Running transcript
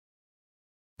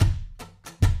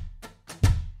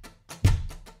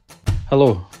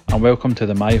Hello and welcome to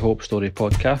the My Hope Story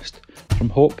podcast from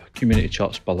Hope Community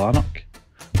Church Ballanark.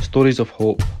 Stories of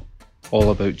hope,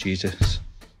 all about Jesus.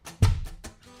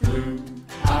 Who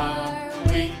are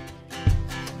we,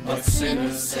 but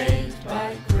sinners saved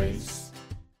by grace?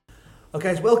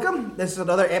 Okay, guys, welcome. This is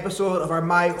another episode of our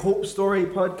My Hope Story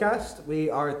podcast. We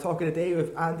are talking today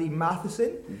with Andy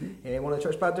Matheson, one of the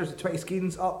church planters at 20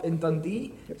 Skeins up in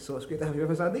Dundee. So it's great to have you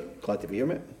with us, Andy. Glad to be here,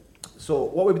 mate. So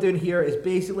what we've been doing here is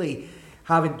basically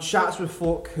having chats with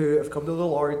folk who have come to the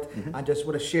Lord and just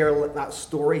want to share that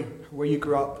story, where you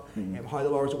grew up, how the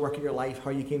Lord's at work in your life,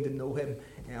 how you came to know Him,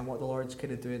 and what the Lord's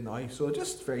kind of doing now. So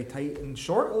just very tight and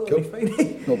short, it'll be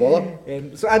fine. No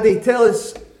bother. So Andy, tell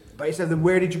us about yourself. Then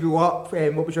where did you grow up?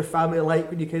 What was your family like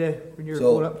when you were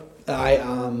growing up? I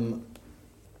am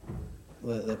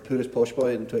the poorest posh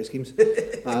boy in 20 Schemes.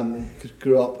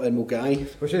 Grew up in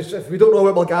Mulgai. Which is, if we don't know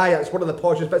about Mulgai, it's one of the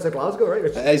poshest bits of Glasgow, right?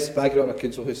 It is, but I grew up in a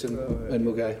council house in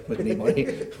Mulgai with no money.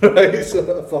 Right,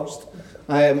 so at first.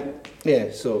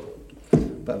 So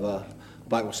bit of a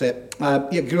backward step.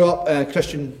 Grew up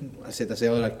Christian, I said this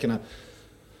earlier, kind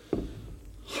of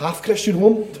half Christian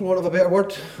home, for want of a better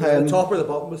word. The top or the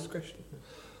bottom was Christian?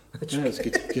 Yeah, that's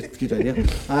good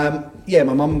idea.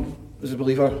 My mum was a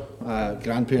believer,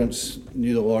 grandparents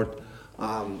knew the Lord,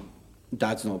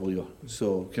 dad's not a believer,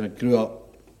 so kind of grew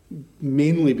up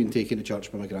mainly being taken to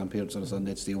church by my grandparents on a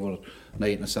Sunday, stay over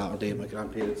night and a Saturday with my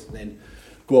grandparents, and then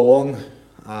go along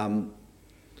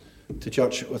to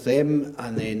church with them,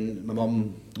 and then my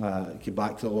mum came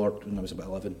back to the Lord when I was about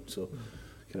 11, so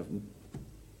kind of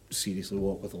seriously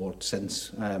walked with the Lord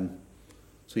since.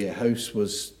 House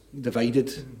was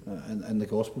divided in the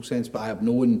gospel sense, but I have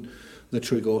known the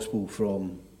true gospel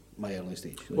from my early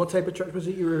stage. What type of church was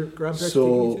it your grandparents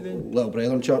taking you to then? Little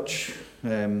Brethren Church,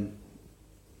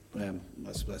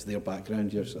 that's their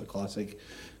background, your sort of classic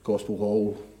gospel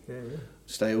hall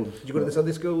style. Did you go to the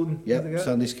Sunday school? Yeah,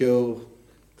 Sunday school.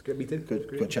 Get meeted.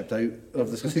 Got chipped out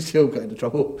of the Sunday school, got into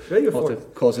trouble. Right, you're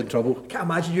causing trouble. Can't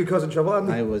imagine you causing trouble,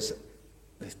 Andy. I was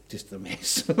just a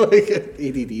mess, like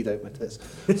ADD out my tits.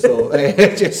 So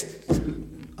just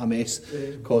a mess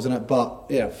causing it. But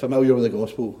yeah, familiar with the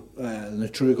gospel, the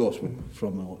true gospel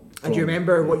from. And do you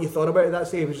remember what you thought about it that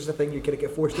stage? Was it just a thing you kind of get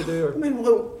forced to do? Or? I mean,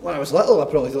 when I was little, I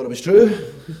probably thought it was true.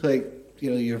 Like, you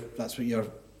know, that's what your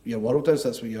world is.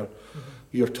 That's what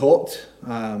you're taught.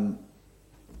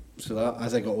 So that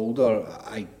as I got older,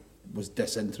 I was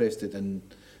disinterested in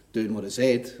doing what it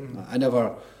said.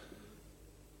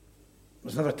 There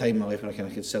was never a time in my life when I kind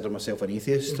of considered myself an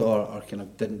atheist or kind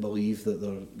of didn't believe that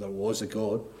there was a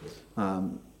God.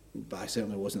 But I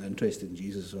certainly wasn't interested in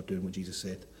Jesus or doing what Jesus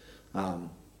said.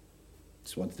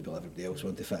 Just wanted to be like everybody else,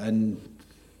 wanted to fit in,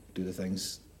 do the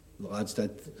things the lads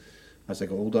did as I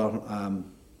got older.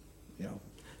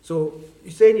 So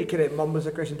you're saying your kind of mum was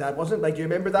a Christian, dad wasn't? Like, do you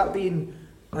remember that being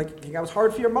like, you think that was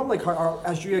hard for your mum? Like,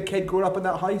 as you a kid growing up in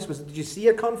that house, did you see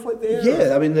a conflict there?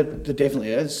 Yeah, I mean there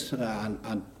definitely is,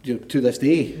 and to this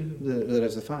day there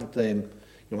is the fact.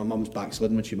 My mum's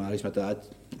backslidden when she marries my dad.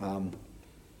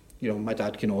 My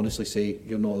dad can honestly say,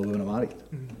 "You're not the woman I married,"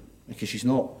 because she's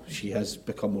not. She has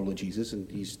become more like Jesus,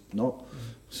 and he's not.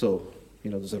 So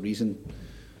there's a reason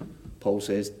Paul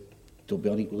says, "Don't be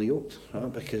unequally yoked,"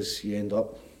 right? Because you end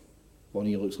up one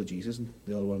of you looks like Jesus and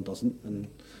the other one doesn't, and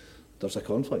there's a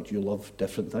conflict. You love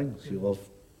different things. You love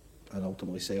and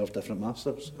ultimately serve different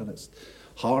masters. And it's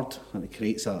hard, and it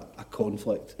creates a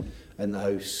conflict in the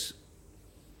house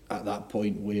at that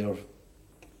point where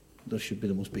there should be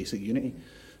the most basic unity.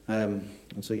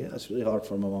 It's really hard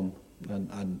for my mum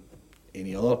and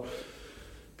any other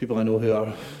people I know who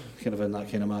are kind of in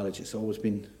that kind of marriage. It's always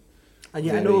been... And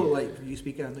yeah, I know, like, you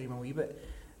speaking, I know you a wee bit,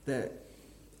 that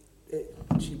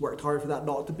she worked hard for that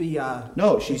not to be...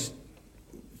 No, she's...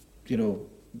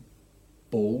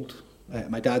 bold.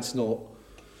 My dad's not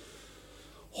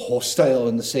hostile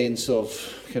in the sense of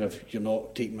kind of, you're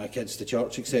not taking my kids to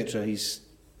church, etc. He's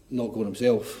not going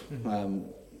himself.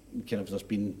 There's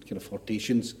been kind of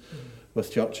flirtations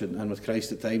with church and with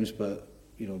Christ at times, but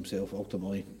himself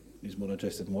ultimately he's more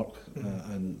interested in work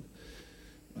and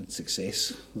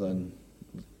success than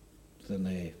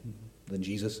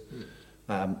Jesus.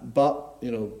 But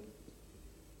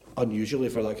unusually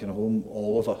for that kind of home,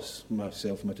 all of us,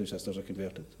 myself and my two sisters, are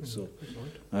converted. So,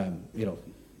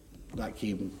 that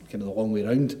came kind of the long way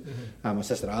round. My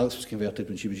sister Alex was converted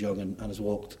when she was young and has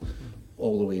walked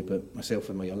all the way, but myself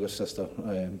and my younger sister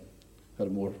had a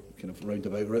more kind of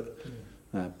roundabout route.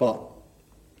 But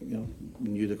we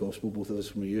knew the gospel, both of us,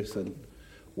 from our youth, and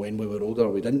when we were older,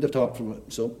 we didn't depart from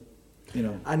it. So,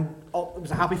 And it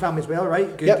was a happy family as well,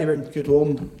 right? Good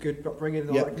home, good upbringing.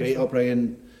 And great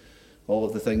upbringing. all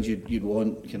of the things you'd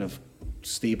want, kind of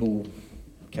stable,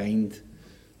 kind,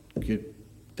 good.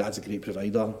 Dad's a great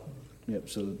provider. Yep.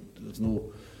 So there's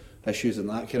no issues in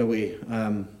that kind of way.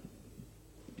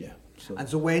 Yeah. So. And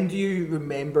so when do you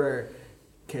remember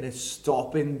kind of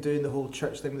stopping doing the whole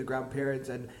church thing with the grandparents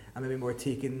and maybe more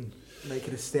taking like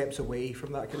kind of steps away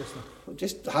from that kind of stuff?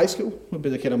 Just high school would be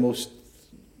the kind of most,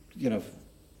 you know,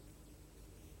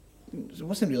 it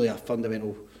wasn't really a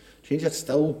fundamental change. I'd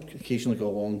still occasionally go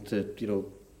along to, you know,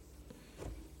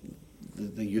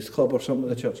 the youth club or something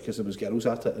at the church because there was girls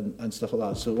at it and stuff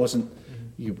like that. So it wasn't,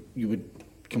 you would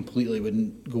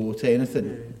wouldn't go to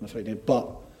anything on a Friday.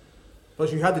 But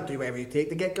plus you had to do whatever you take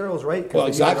to get girls, right? 'Cause well,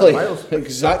 exactly,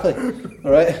 exactly.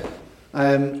 All right.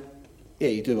 Yeah,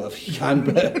 you do whatever you can,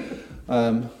 but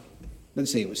didn't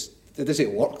say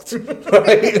it worked,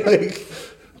 right?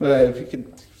 Like, you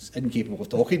could, it's incapable of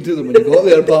talking to them when you got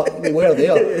there, but they were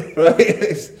there,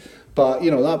 right? But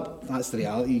you know that's the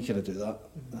reality. You kind of do that.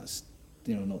 That's,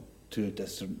 you know, not too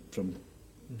distant from,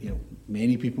 you know,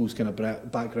 many people's kind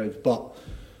of backgrounds. But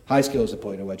high school is the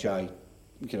point at which I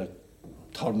kind of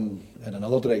turn in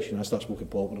another direction. I start smoking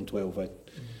pot when I'm 12. I,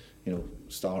 you know,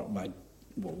 start my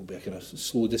what will be a kind of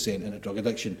slow descent into drug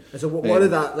addiction. And so what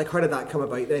did that, like, how did that come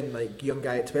about then? Like, young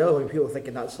guy at 12, I mean, people are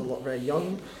thinking that's a lot very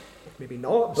young, maybe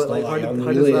not, but like, how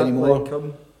does that anymore. Like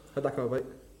come, how'd that come about?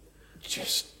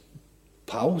 Just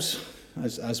pals,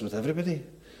 as with everybody.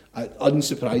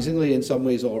 Unsurprisingly in some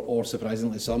ways, or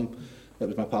surprisingly some, it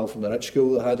was my pal from the rich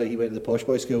school that had it. He went to the posh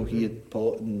boy school, he had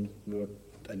pot, and we were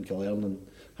in Killearn and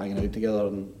hanging out together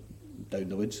and down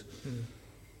the woods.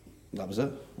 That was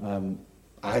it.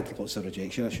 I had lots of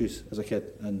rejection issues as a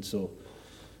kid, and so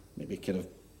maybe kind of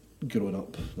growing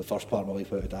up the first part of my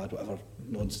life without a dad, whatever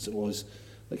nonsense it was,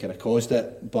 that kind of caused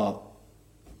it. But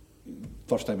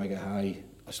first time I get high,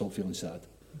 I stopped feeling sad,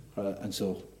 and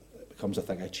so it becomes a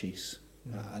thing I chase.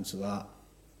 And so that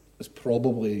is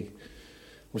probably,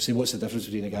 we'll see what's the difference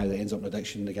between a guy that ends up in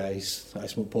addiction and the guys that I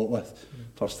smoke pot with.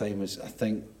 First time is, I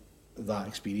think that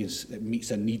experience, it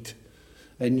meets a need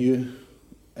in you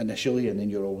initially, and then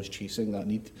you're always chasing that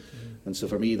need. And so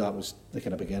for me, that was the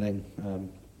kind of beginning.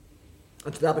 And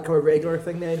did that become a regular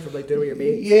thing then, from like doing with your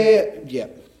mates? Yeah.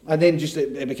 And then just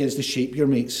it begins to shape your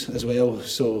mates as well.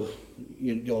 So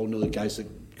you all know the guys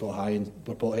that got high and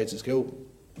were potheads at school.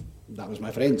 That was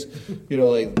my friends. You know,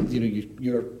 like, you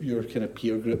know, your kind of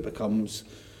peer group becomes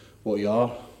what you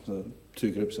are. So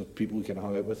two groups of people you kind of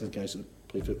hung out with, the guys that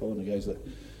play football and the guys that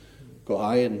got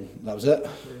high, and that was it.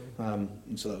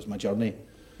 And so that was my journey.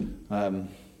 That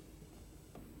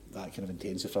kind of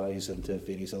intensifies into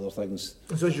various other things.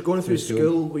 So as you're going through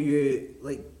school, were you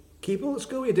like capable at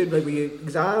school? Were you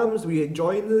exams? Were you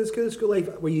enjoying the school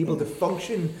life? Were you able to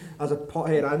function as a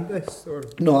pothead and this? Or?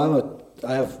 No,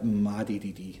 I have mad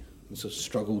ADD, and so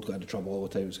struggled, got into trouble all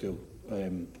the time at school.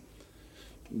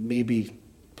 Maybe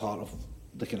part of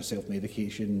the kind of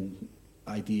self-medication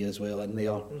idea as well in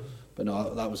there, but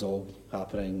no, that was all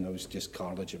happening. I was just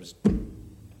carnage. I was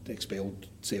expelled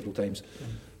several times.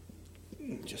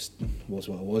 It just was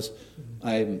what it was.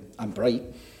 I'm bright.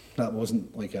 That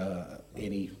wasn't like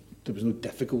there was no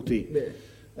difficulty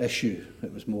issue.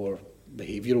 It was more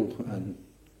behavioural and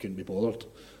couldn't be bothered.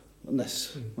 And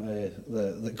this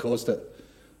that caused it.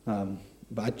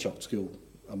 But I'd chucked school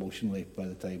emotionally by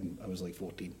the time I was like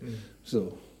 14.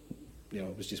 So, you know,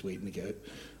 I was just waiting to get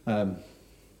out.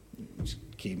 Which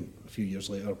came a few years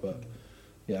later, but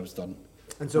yeah, I was done.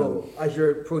 And so, as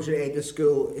you're approaching the end of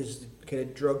school, is kind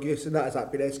of drug use and that, has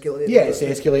that been escalating? Yeah, it's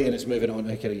escalating. It's moving on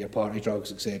to kind of your party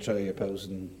drugs, etc., your pills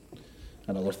and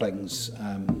other things.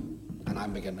 And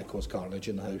I'm beginning to cause carnage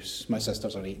in the house. My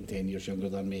sisters are 8 and 10 years younger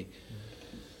than me.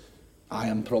 I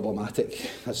am problematic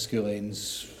as school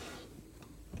ends.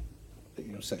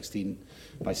 16.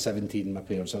 By 17, my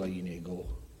parents are like, you need to go.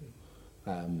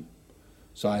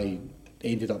 So I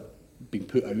ended up being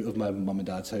put out of my mum and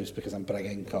dad's house because I'm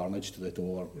bringing carnage to the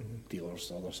door,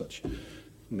 dealers, other such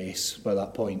mess by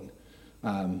that point.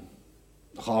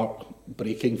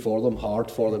 Heartbreaking for them,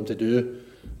 hard for them to do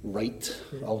right,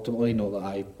 ultimately. Not that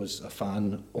I was a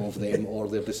fan of them or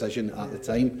their decision at the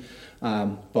time.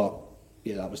 But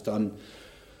yeah, that was done.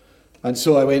 And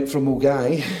so I went from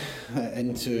Mulgai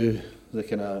into the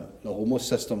kind of the homo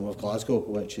system of Glasgow,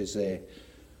 which is,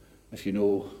 if you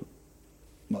know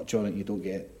much on it, you don't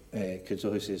get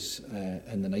council houses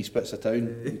in the nice bits of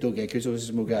town. You don't get council houses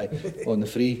in Mulgai on the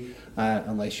free,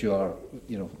 unless you are,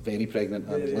 very pregnant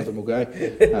and live in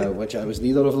Mulgai, which I was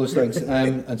neither of those things.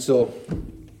 And so,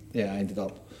 yeah, I ended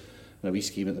up in a wee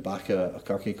scheme at the back of a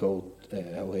Kirky called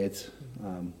Hillhead.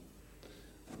 And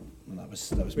that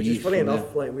was Which me. is funny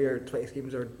enough, like where 20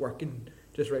 schemes are working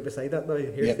just right beside that now,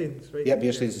 Hairstains, right? Yep,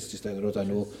 Hairstains is just down the road. I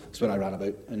know. It's where I ran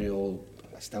about.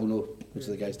 I still know most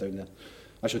of the guys down there.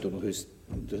 I actually don't know who's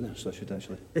doing this, so I should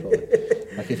actually probably,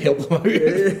 I could help them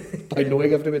out by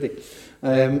knowing everybody.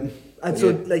 And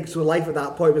so, so life at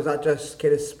that point, was that just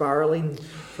kind of spiralling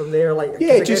from there? Like,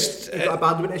 Yeah, 'cause I just, guess you've got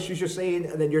abandonment issues, you're saying,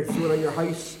 and then you're thrown out your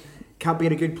house. Can't be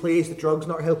in a good place. The drugs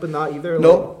not helping that either.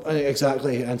 No,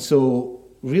 exactly. And so,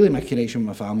 really, my connection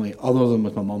with my family, other than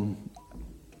with my mum,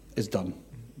 is done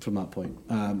from that point.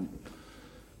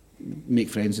 Make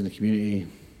friends in the community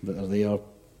that are there,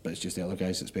 but it's just the other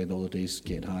guys that spend all the days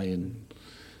getting high and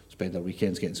spend their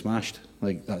weekends getting smashed.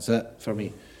 Like, that's it for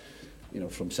me. You know,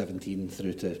 from 17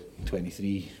 through to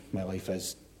 23, my life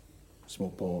is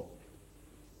smoke pot,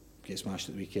 get smashed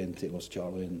at the weekend, take lots of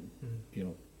Charlie, and you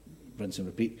know, rinse and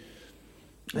repeat.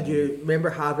 And do you remember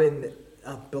having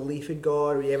a belief in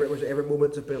God, or was there ever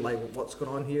moments of being like, what's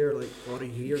going on here? Like, what are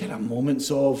you here? Kind of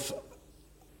moments of,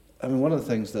 I mean, one of the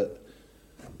things that,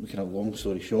 kind of long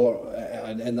story short,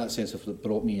 and in that sense of that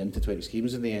brought me into 20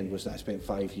 Schemes in the end, was that I spent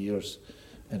 5 years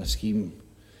in a scheme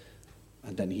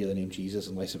and didn't hear the name Jesus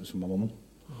unless it was from my mum.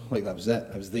 Like, that was it.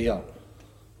 I was there.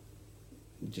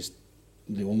 Just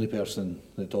the only person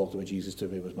that talked about Jesus to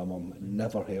me was my mum. I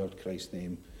never heard Christ's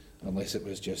name unless it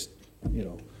was just, you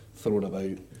know, thrown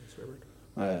about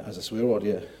as a swear word,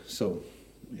 yeah. So,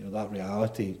 you know, that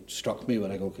reality struck me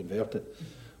when I got converted.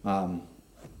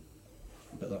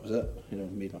 But that was it, you know,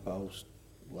 made my pals,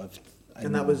 lived.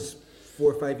 And that was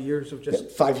 4 or 5 years of just...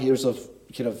 5 years of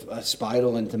kind of a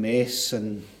spiral into mess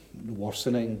and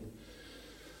worsening,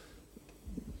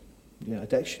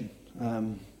 addiction.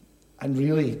 And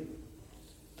really,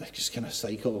 just kind of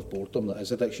cycle of boredom that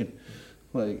is addiction.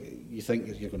 Like, you think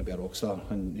you're going to be a rock star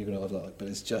and you're going to live that life, but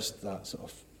it's just that sort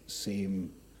of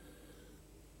same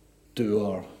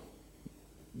doer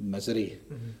misery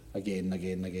again and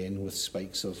again and again, with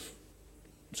spikes of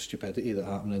stupidity that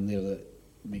happen in there that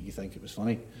make you think it was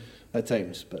funny at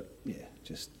times, but yeah,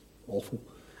 just awful.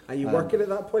 Are you working at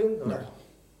that point? Or no.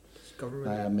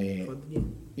 Government funding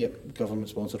you? Yep, government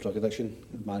sponsored drug addiction.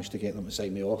 Managed to get them to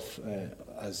sign me off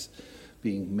as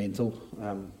being mental.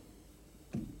 I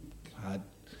had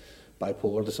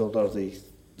bipolar disorder. They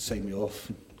signed me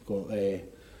off. Got the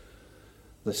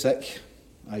sick,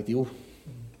 ideal.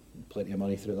 Plenty of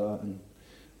money through that, and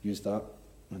used that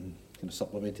and kind of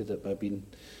supplemented it by being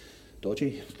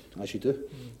dodgy, as you do.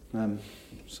 And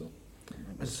so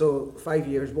 5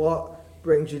 years, what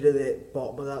brings you to the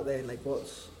bottom of that then? Like,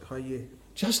 how you...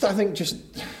 I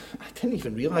didn't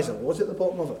even realise I was at the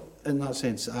bottom of it, in that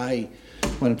sense. When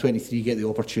I'm 23, get the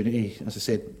opportunity, as I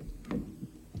said,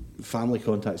 family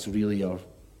contacts really are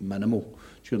minimal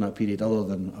during that period, other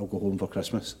than I'll go home for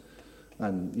Christmas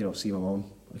and, you know, see my mum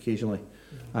occasionally.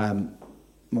 My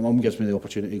mum gives me the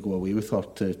opportunity to go away with her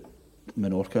to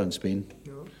Menorca in Spain.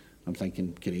 Yeah. I'm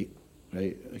thinking, great,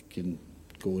 right? I can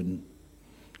go and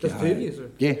just two of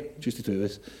you, yeah, just the two of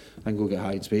us, and go get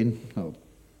high in Spain. That'll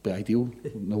be ideal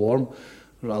in the warm,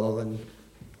 rather than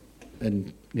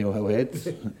in Hillhead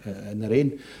in the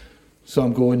rain. So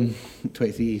I'm going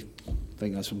 23.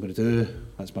 Think that's what I'm going to do.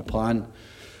 That's my plan.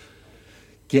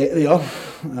 Get there.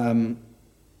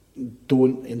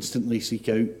 Don't instantly seek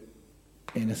out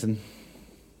anything.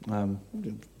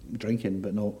 Drinking,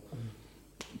 but not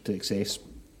to excess.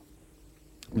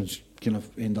 And just kind of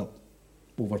end up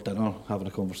over dinner having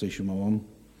a conversation with my mum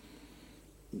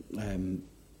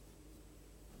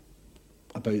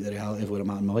about the reality of where I'm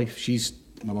at in my life.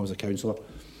 My mum's a counsellor,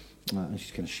 and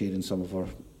she's kind of sharing some of her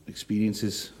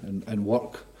experiences and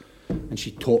work. And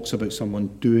she talks about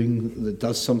someone that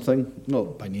does something,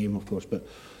 not by name, of course, but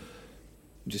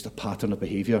just a pattern of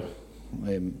behaviour.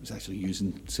 It's actually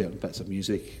using certain bits of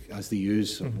music as they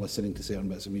use, or listening to certain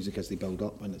bits of music as they build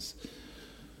up, and it's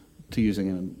to using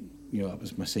it. It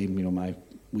was my same. My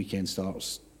weekend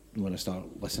starts when I start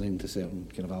listening to certain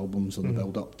kind of albums on the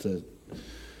build up to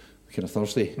kind of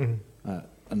Thursday,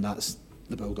 and that's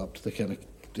the build up to the kind of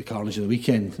the carnage of the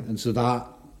weekend, and so that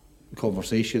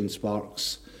conversation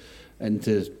sparks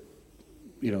into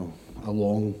a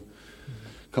long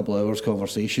couple of hours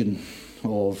conversation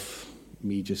of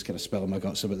me just kind of spilling my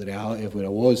guts about the reality of where I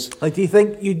was. Like, do you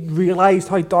think you realised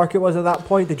how dark it was at that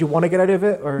point? Did you want to get out of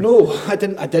it, or no? I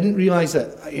didn't realise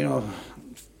it.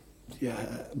 Yeah.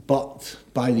 But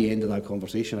by the end of that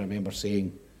conversation, I remember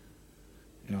saying,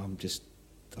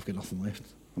 I've got nothing left.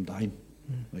 I'm dying.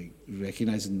 Like,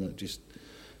 recognising that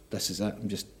this is it. I'm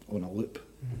just on a loop.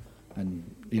 And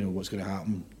what's going to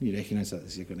happen? You recognise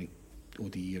that you're going to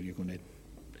OD, or you're going to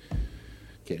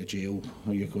get to jail,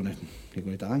 or you're going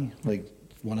to die. Like,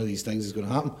 one of these things is going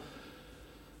to happen.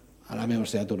 And I remember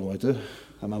saying, I don't know what to do.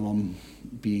 And my mum,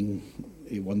 being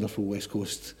a wonderful West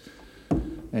Coast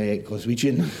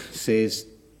Glaswegian says,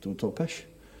 don't talk pish.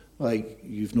 Like,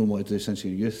 you've known what to do since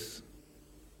your youth.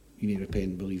 You need to repent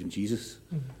and believe in Jesus.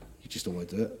 You just don't want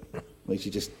to do it. Like,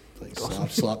 you just like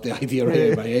slap the idea right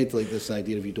in my head, like this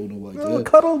idea of you don't know what to do.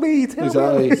 Cuddle me,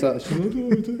 tell me. Exactly.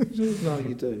 No,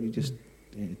 you do. You just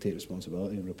take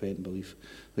responsibility and repent and believe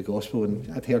the gospel.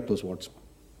 And I'd heard those words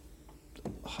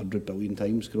 100 billion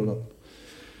times growing up.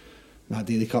 That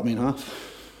day they cut me in half.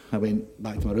 I went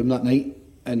back to my room that night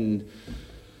in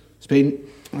Spain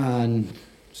and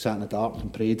sat in the dark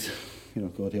and prayed,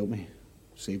 God help me,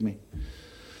 save me.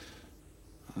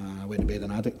 I went to bed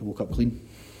an addict, woke up clean.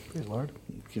 Good Lord.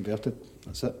 Converted,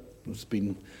 that's it. It's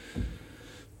been,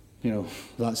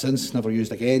 that since, never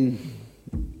used again.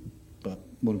 But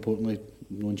more importantly,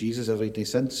 known Jesus every day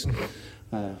since.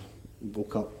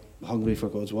 Woke up hungry for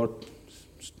God's word,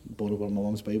 borrowed one of my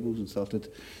mum's Bibles and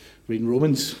started reading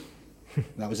Romans.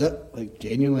 That was it, like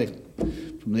genuinely.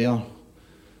 From there,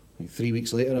 like 3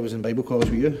 weeks later, I was in Bible college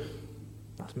with you.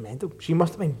 That's mental. She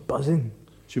must have been buzzing.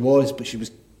 She was, but she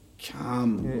was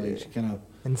calm. Yeah. Like she kind of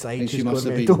Inside, she must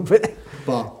have mental, been.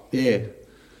 But yeah,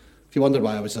 if you wonder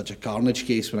why I was such a carnage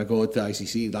case when I got to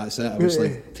ICC, that's it. I was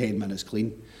like 10 minutes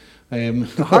clean. How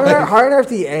on earth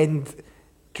do you end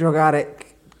drug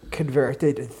addict,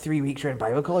 converted, in 3 weeks you're in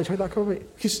Bible college? How'd that come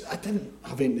about? Because I didn't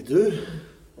have anything to do.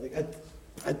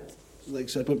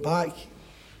 So I went back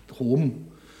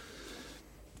home,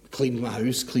 cleaned my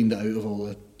house, cleaned it out of all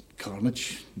the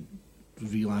carnage,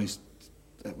 realised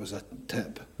it was a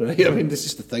tip, right? I mean, this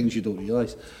is the things you don't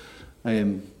realise.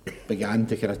 Began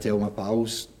to kind of tell my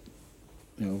pals,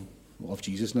 love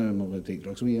Jesus now, I'm not going to take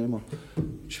drugs with you anymore.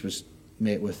 Which was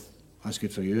met with, that's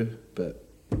good for you, but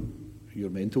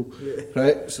you're mental,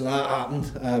 right? So that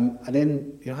happened. And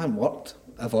then, I hadn't worked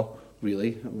ever,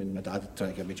 really. I mean, my dad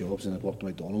tried to give me jobs and I'd worked at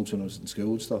McDonald's when I was in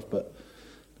school and stuff, but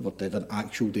never did an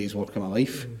actual day's work in my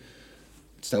life.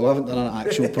 Still haven't done an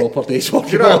actual proper day's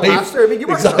work in my life. Pastor. I mean, you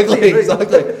work exactly.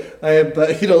 Right?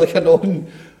 But like a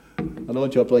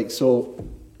non-job, like, so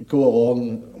go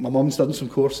along. My mum's done some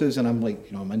courses, and I'm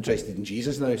like, I'm interested in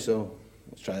Jesus now, so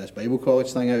let's try this Bible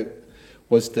college thing out.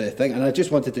 Was the thing, and I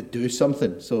just wanted to do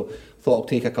something, so thought I'll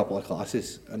take a couple of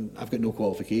classes, and I've got no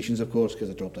qualifications, of course, because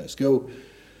I dropped out of school.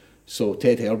 So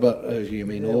Ted Herbert, as you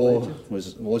may know,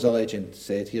 was a legend.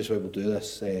 Said, "Here's how we'll do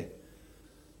this.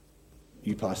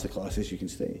 You pass the classes, you can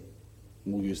stay.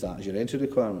 And we'll use that as your entry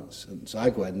requirements." And so I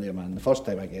go in there, man. The first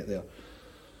time I get there,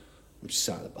 I'm just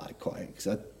sat at the back quiet because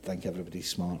I think everybody's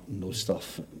smart and knows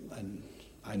stuff, and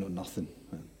I know nothing.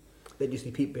 Then you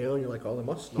see Pete Bale and you're like, oh, they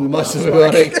must know. We must have been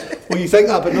like, well, you think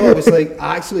that, but no, it was like,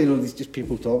 actually, these just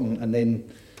people talking. And then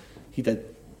he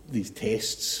did these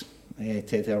tests,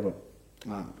 Ted Herbert,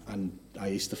 and I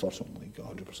aced the first one, like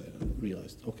 100%. I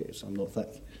realised, okay, so I'm not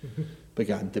thick.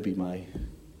 Began to be my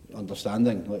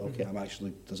understanding, like, okay,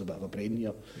 there's a bit of a brain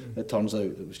here. It turns out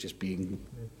it was just being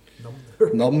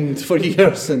numbed for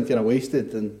years and kind of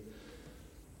wasted, and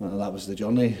that was the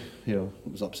journey. It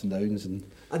was ups and downs. And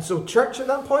so church at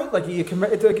that point, like, are you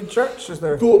committed to a good church? Is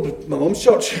there? Go to my mum's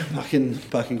church back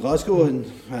in Glasgow, and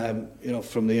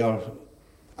from there,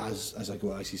 as I go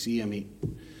to ICC, I meet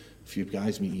a few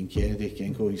guys. Meet Ian Kennedy,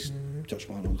 Kenko, he's church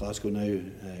man in Glasgow now.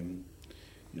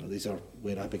 These are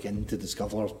where I begin to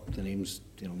discover the names,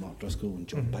 Mark Driscoll and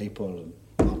John Piper and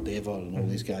Mark Dever and all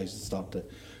these guys, and start to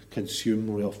consume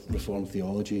Reformed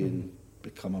theology and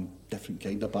become a different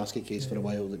kind of basket case for a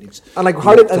while that needs. And like,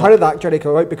 how did that journey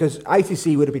come out? Because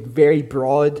ICC would have been very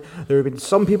broad. There would have been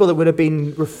some people that would have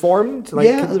been Reformed, like,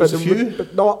 there was a few,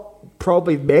 but not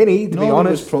probably many. To be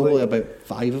honest, there was probably about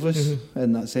 5 of us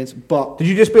in that sense. But did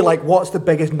you just be like, what's the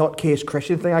biggest nutcase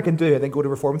Christian thing I can do, and then go to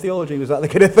Reformed theology? Was that the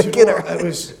kind of thinking? It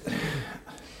was.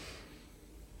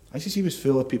 ICC was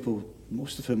full of people,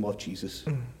 most of whom loved Jesus,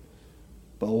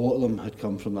 but a lot of them had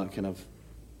come from that kind of,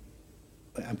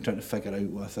 like, I'm trying to figure out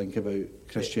what I think about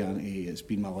Christianity. It's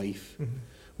been my life.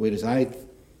 Whereas I'd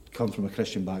come from a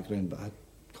Christian background, but I had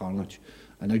carnage.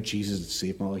 And now Jesus had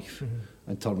saved my life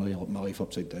and turned my life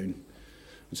upside down.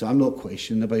 And so I'm not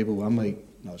questioning the Bible. I'm like,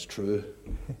 no, it's true.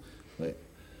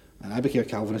 And I became a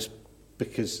Calvinist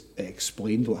because it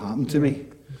explained what happened to me.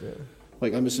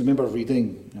 Like, I remember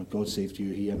reading, God saved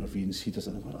you, he intervenes, he does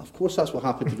it. Of course that's what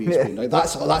happened to me in Spain. Like,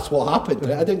 that's what happened.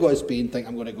 Right? I didn't go to Spain and think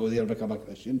I'm going to go there and become a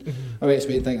Christian. I went to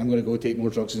Spain and think I'm going to go take more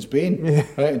drugs in Spain.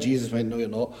 Right? And Jesus went, no, you're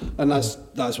not. And that's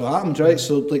what happened, right?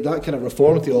 So like that kind of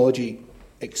Reformed theology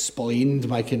explained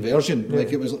my conversion.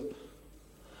 Like, it was,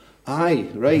 aye,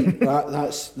 right,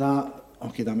 that's that.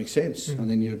 Okay, that makes sense. And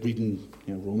then you're reading,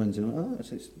 Romans,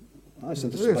 that's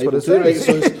the Bible too, right?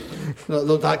 So it's,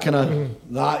 that kind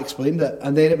of that explained it,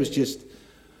 and then it was just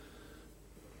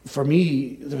for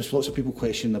me, there was lots of people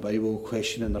questioning the Bible,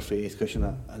 questioning their faith, questioning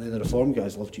that. And then the Reformed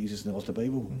guys loved Jesus and they loved the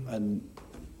Bible. And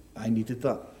I needed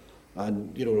that.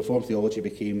 And, Reformed theology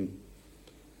became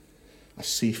a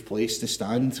safe place to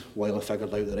stand while I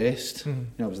figured out the rest.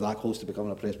 I was that close to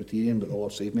becoming a Presbyterian, but the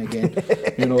Lord saved me again.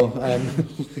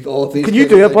 All of these. Can you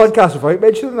do a podcast without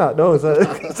mentioning that? No, is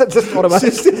that just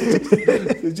automatic?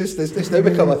 It's now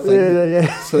become a thing.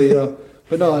 Yeah. So,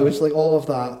 but no, I was like, all of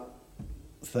that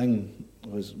thing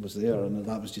was there, and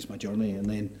that was just my journey. And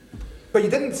then, but you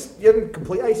didn't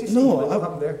complete ICC. No, what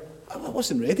happened there? I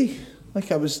wasn't ready.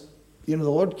 Like I was, the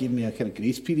Lord gave me a kind of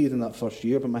grace period in that first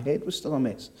year, but my head was still a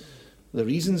mess. The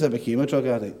reasons I became a drug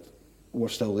addict were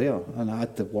still there, and I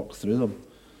had to work through them.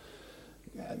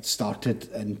 I started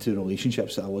into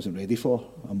relationships that I wasn't ready for,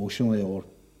 emotionally or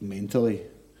mentally,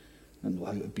 and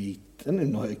how to be. I didn't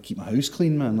even know how to keep my house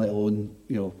clean, man. Let alone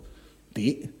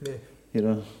date.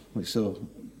 Yeah. So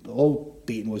all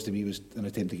dating was to me was an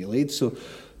attempt to get laid. So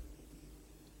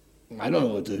I don't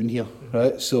know what I'm doing here,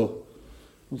 right? So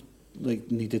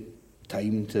needed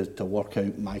time to work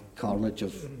out my carnage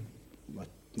of.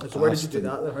 So where did you do that?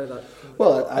 How that?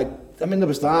 Well, I mean, there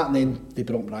was that, and then they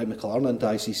brought Brian McLaren into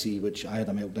ICC, which I had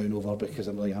a meltdown over because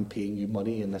I'm like, I'm paying you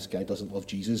money, and this guy doesn't love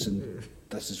Jesus, and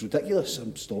this is ridiculous.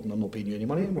 I'm stopping. I'm not paying you any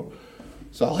money anymore.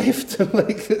 So I left,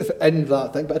 in that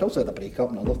thing. But I'd also had a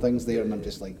breakup and other things there, and I'm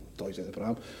just like, toys out the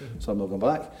pram, so I'm not going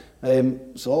back.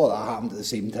 So all of that happened at the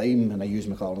same time, and I used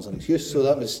McLaren as an excuse. So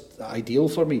that was ideal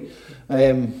for me.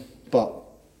 But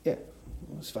yeah, it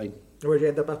was fine. Where did you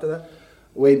end up after that?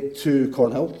 Went to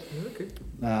Cornhill. Okay.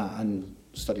 And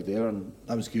studied there, and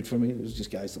that was good for me. It was just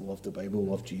guys that loved the Bible,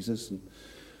 loved Jesus, and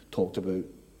talked about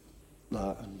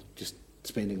that, and just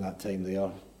spending that time there,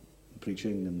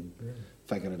 preaching and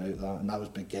figuring out that. And that was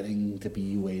beginning to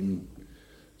be when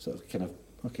sort of kind of,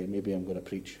 okay, maybe I'm going to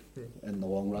preach in the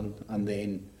long run. And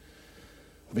then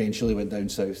eventually went down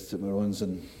south to Marons,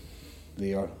 and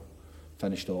there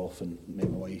finished off and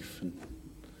met my wife, and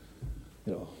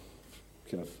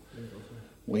kind of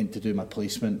went to do my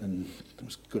placement, and I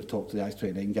was going to talk to the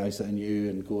Acts29 guys that I knew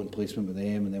and go on placement with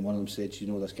them, and then one of them said,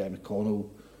 this guy McConnell? I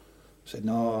said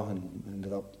no, and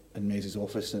ended up in Mez's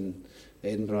office in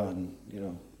Edinburgh, and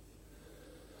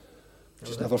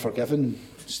just never forgiven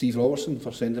Steve Robertson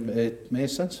for sending me to Mez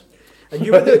since. And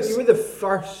you were the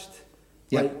first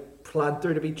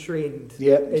planter to be trained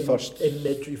in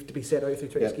midriff to be sent out through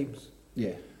 20 schemes.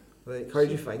 Yeah. Like, how did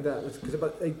you find that? Because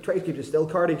 20 schemes is still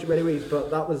carnage in many ways,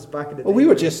 but that was back in the day. Well, we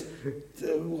were just,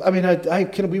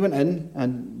 we went in,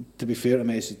 and to be fair to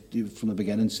Mez, from the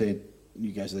beginning said,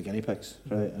 you guys are the guinea pigs,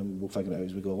 right? And we'll figure it out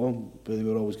as we go along. But they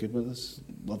were always good with us,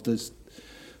 loved us,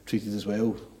 treated us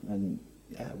well, and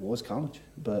yeah, it was carnage,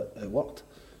 but it worked.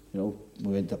 We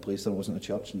went to a place there wasn't a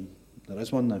church, and there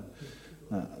is one now.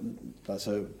 That's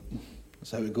how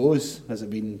it goes. Has it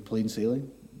been plain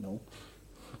sailing? No.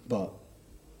 But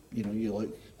you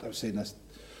look, I was saying this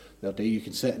the other day, you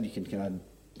can sit and you can kind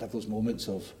of have those moments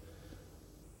of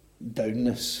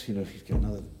downness. You've got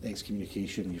another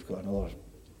excommunication, you've got another,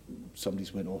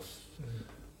 somebody's went off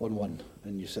on one,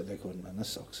 and you sit there going, man, this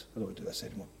sucks, I don't want to do this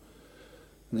anymore.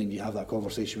 And then you have that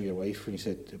conversation with your wife when you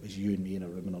said it was you and me in a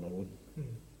room and on our own,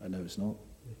 and now it's not.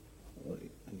 And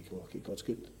you go, okay, God's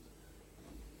good.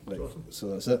 Awesome.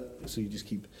 So that's it. So you just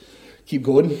keep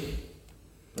going.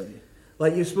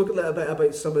 Like, you spoke a little bit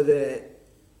about some of the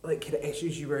kind of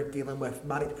issues you were dealing with,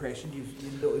 manic depression you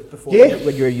noticed before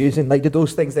when you were using. Like, did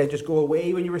those things then just go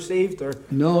away when you were saved, or?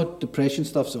 No, depression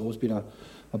stuff's always been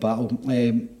a battle.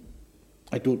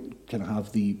 I don't kind of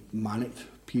have the manic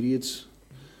periods.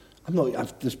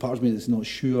 There's part of me that's not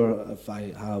sure if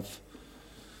I have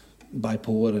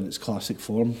bipolar in its classic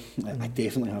form. I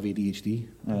definitely have ADHD.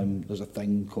 There's a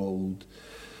thing called,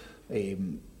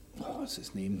 what's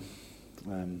its name?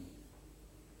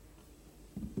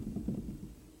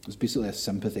 It's basically a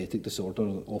sympathetic disorder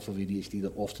off of ADHD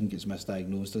that often gets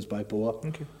misdiagnosed as bipolar.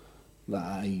 Okay. That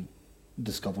I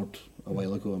discovered a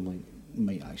while ago. I'm like,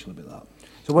 might actually be that.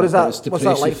 So what is that? What's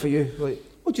that like for you? Well,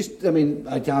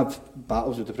 I have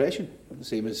battles with depression. The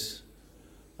same as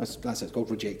that's it. It's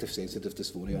called rejective sensitive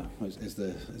dysphoria. Is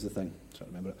the thing? I'm trying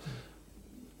to remember it.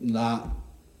 That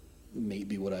might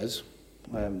be what it is.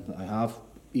 I have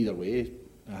either way.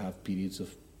 I have periods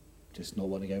of just not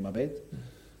wanting to get out of my bed,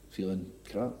 feeling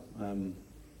crap. I've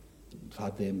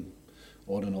had them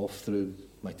on and off through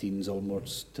my teens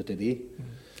onwards to today.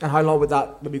 And how long would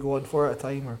that maybe go on for at a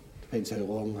time? Or depends how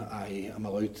long I am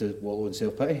allowed to wallow in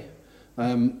self-pity.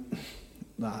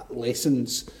 That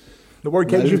lessens. The more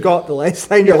kids you've got, the less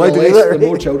time you're allowed to do it. Right? The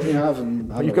more children you have,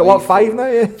 and you've got 5 now?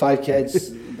 Yeah? 5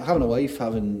 kids. Having a wife,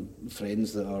 having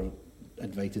friends that are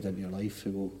invited into your life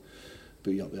who will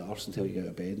boot you up the arse until you get out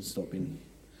of bed and stop being,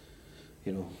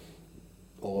 you know,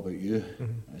 all about you.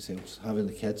 It helps. Having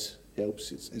the kids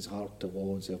helps. It's hard to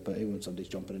wallow in self-pity when somebody's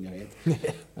jumping in your head.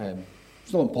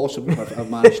 It's not impossible. I've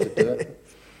managed to do it.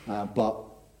 But,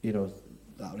 you know,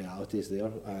 that reality is there.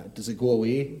 Does it go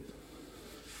away?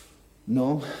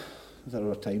 No. There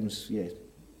are times, yeah,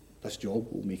 this job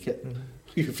will make it.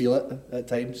 You feel it at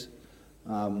times.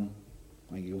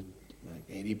 Like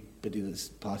anybody that's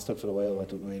pastored for a while, I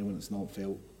don't know anyone that's not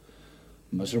felt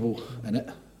miserable in it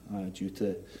due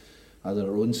to either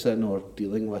their own sin or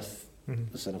dealing with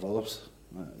the sin of others.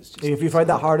 If you find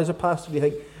that hard as a pastor, do you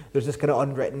think there's this kind of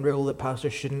unwritten rule that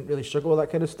pastors shouldn't really struggle with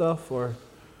that kind of stuff? Or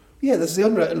yeah, there's the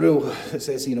unwritten rule that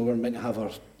says, you know, we're meant to have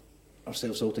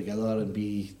ourselves all together and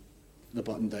be the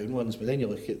button-down ones, but then you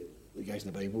look at the guys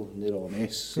in the Bible and they're all a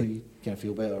mess, so you kind of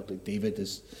feel better. Like David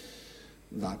is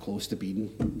that close to being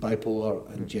bipolar,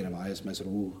 and Jeremiah is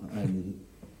miserable, and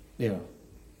yeah,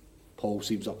 Paul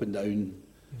seems up and down,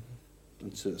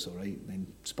 and so it's all right. And then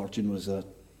Spurgeon was a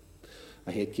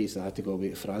head case that had to go away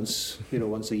to France, you know,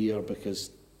 once a year,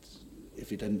 because if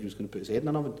he didn't, he was going to put his head in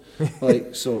an oven.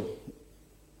 Like, so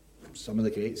some of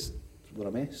the greats were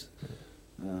a mess,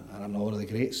 and I'm not one of the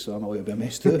greats, so I'm allowed to be a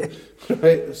mess too.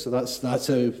 Right? So that's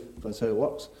how it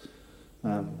works.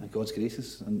 And God's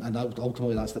graces, and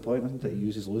ultimately that's the point, isn't it? He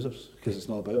uses losers because it's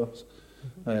not about us.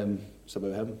 It's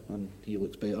about him, and he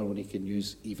looks better when he can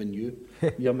use even you,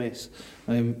 your mess.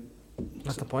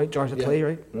 That's the point, jars of clay,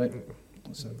 right? Right.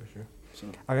 That's it. For sure. So.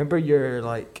 I remember you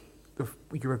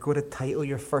were going to title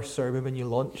your first sermon when you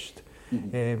launched.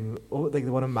 Like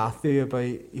the one in Matthew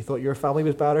about you thought your family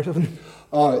was bad or something.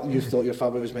 Oh, you thought your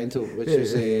family was mental, which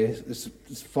is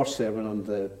it's first sermon on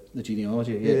the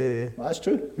genealogy. Yeah. Well, that's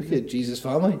true. Look at Jesus'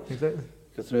 family. Exactly.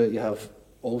 Go through it, you have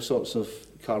all sorts of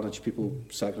carnage, people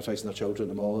sacrificing their children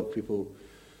to Moloch, people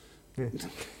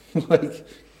like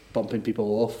bumping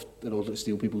people off in order to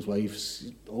steal people's wives,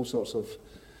 all sorts of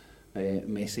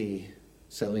messy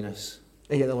silliness.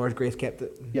 And yet the Lord's grace kept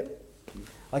it. Yep.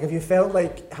 Like, have you felt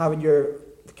like having your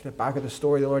kind of back of the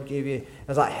story the Lord gave you,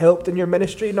 has that helped in your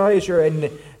ministry now as you're in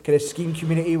kind of scheme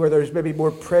community where there's maybe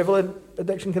more prevalent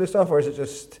addiction kind of stuff, or is it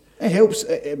just... It helps.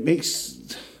 It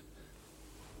makes...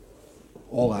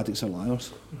 All addicts are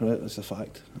liars, right? That's a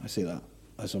fact. I say that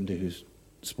as somebody who's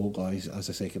spoke lies as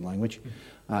a second language.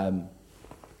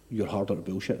 You're harder to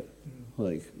bullshit.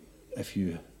 Like, if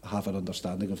you have an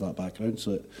understanding of that background,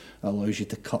 so it allows you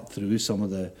to cut through some of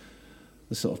the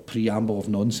sort of preamble of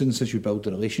nonsense as you build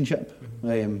the relationship.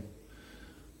 You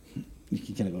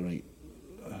can kind of go, right,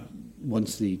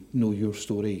 once they know your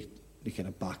story, they kind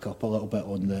of back up a little bit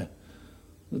on the...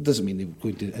 It doesn't mean they're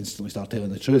going to instantly start telling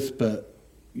the truth, but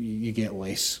you get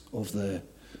less of the...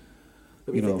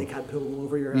 You know, think they can't pull all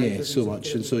over your eyes. Yeah, so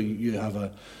much, and so you have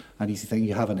an easy thing,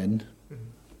 you have an in.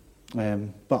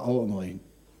 But ultimately,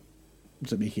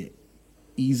 does it make it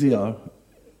easier?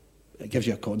 It gives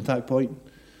you a contact point.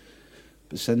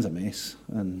 But sin's a mess,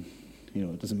 and you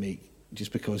know it doesn't make,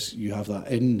 just because you have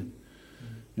that in, you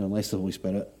know, unless the Holy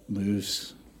Spirit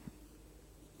moves,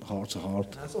 hearts are hard.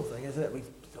 That's the whole thing, isn't it? We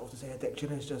often say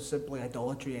addiction is just simply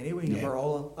idolatry anyway. Yeah. We're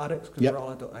all addicts because we're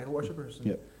all idol worshippers.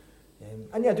 And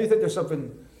I do think there's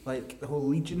something like the whole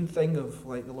Legion thing of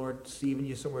like the Lord saving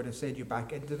you somewhere to send you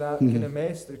back into that kind of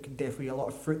mess. There can definitely be a lot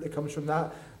of fruit that comes from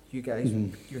that. You guys,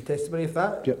 your testimony of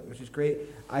that, which is great.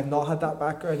 I've not had that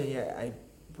background, and yet I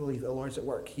believe the Lord's at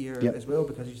work here as well,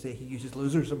 because you say he uses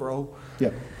losers, and we're all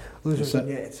losers, and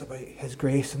it's about his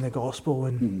grace and the gospel,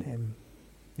 and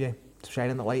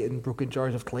shining the light in broken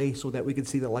jars of clay so that we can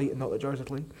see the light and not the jars of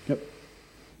clay.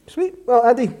 Sweet. Well,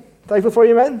 Andy, thankful for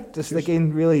you, man. Just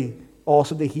again, really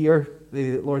awesome to hear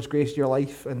the Lord's grace in your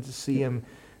life and to see him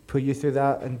put you through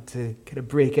that and to kind of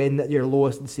break in at your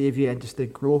lowest and save you, and just the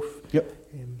growth.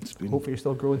 Hopefully you're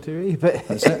still growing too, but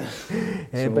that's it.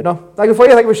 But no, thank you for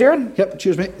you. Thank you for sharing.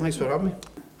 Cheers, mate. Thanks for having me.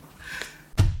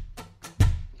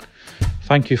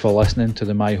 Thank you for listening to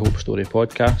the My Hope Story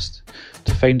podcast.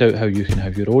 To find out how you can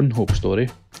have your own hope story,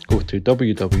 go to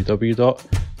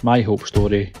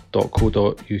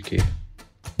www.myhopestory.co.uk.